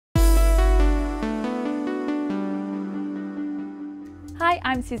Hi,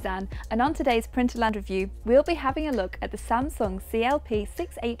 I'm Suzanne, and on today's Printerland review, we'll be having a look at the Samsung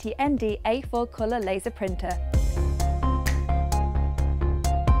CLP-680ND A4 colour laser printer.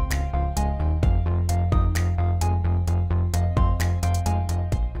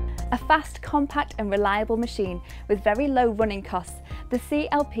 A fast, compact and reliable machine with very low running costs, the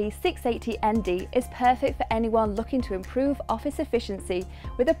CLP-680ND is perfect for anyone looking to improve office efficiency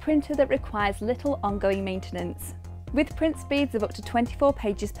with a printer that requires little ongoing maintenance. With print speeds of up to 24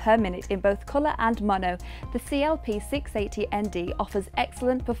 pages per minute in both colour and mono, the CLP-680ND offers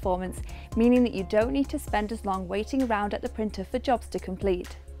excellent performance, meaning that you don't need to spend as long waiting around at the printer for jobs to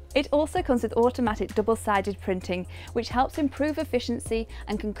complete. It also comes with automatic double-sided printing, which helps improve efficiency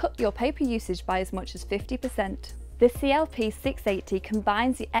and can cut your paper usage by as much as 50%. The CLP-680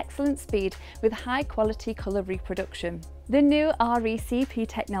 combines the excellent speed with high-quality colour reproduction. The new RECP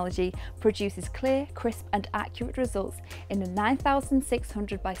technology produces clear, crisp and accurate results in a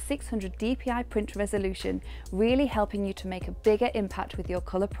 9600 by 600 dpi print resolution, really helping you to make a bigger impact with your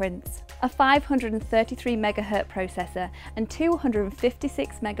colour prints. A 533 MHz processor and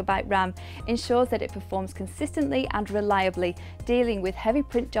 256 MB RAM ensures that it performs consistently and reliably, dealing with heavy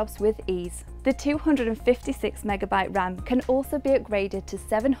print jobs with ease. The 256 MB RAM can also be upgraded to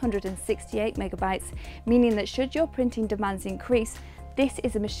 768 MB, meaning that should your printing demands increase, this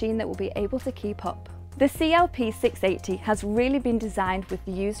is a machine that will be able to keep up. The CLP-680 has really been designed with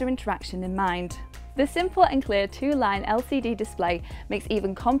the user interaction in mind. The simple and clear two-line LCD display makes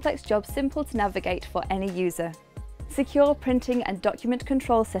even complex jobs simple to navigate for any user. Secure printing and document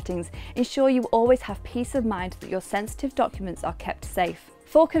control settings ensure you always have peace of mind that your sensitive documents are kept safe.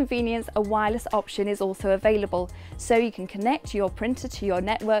 For convenience, a wireless option is also available, so you can connect your printer to your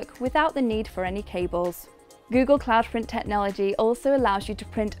network without the need for any cables. Google Cloud Print technology also allows you to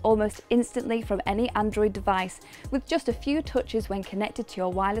print almost instantly from any Android device with just a few touches when connected to your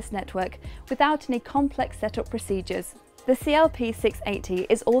wireless network without any complex setup procedures. The CLP-680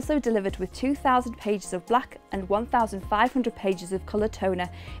 is also delivered with 2000 pages of black and 1500 pages of colour toner,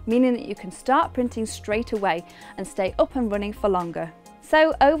 meaning that you can start printing straight away and stay up and running for longer.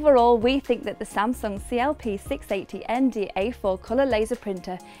 So overall, we think that the Samsung CLP-680ND A4 colour laser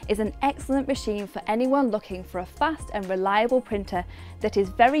printer is an excellent machine for anyone looking for a fast and reliable printer that is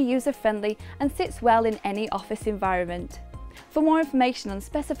very user-friendly and sits well in any office environment. For more information on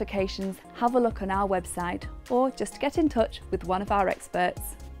specifications, have a look on our website or just get in touch with one of our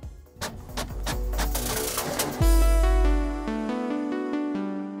experts.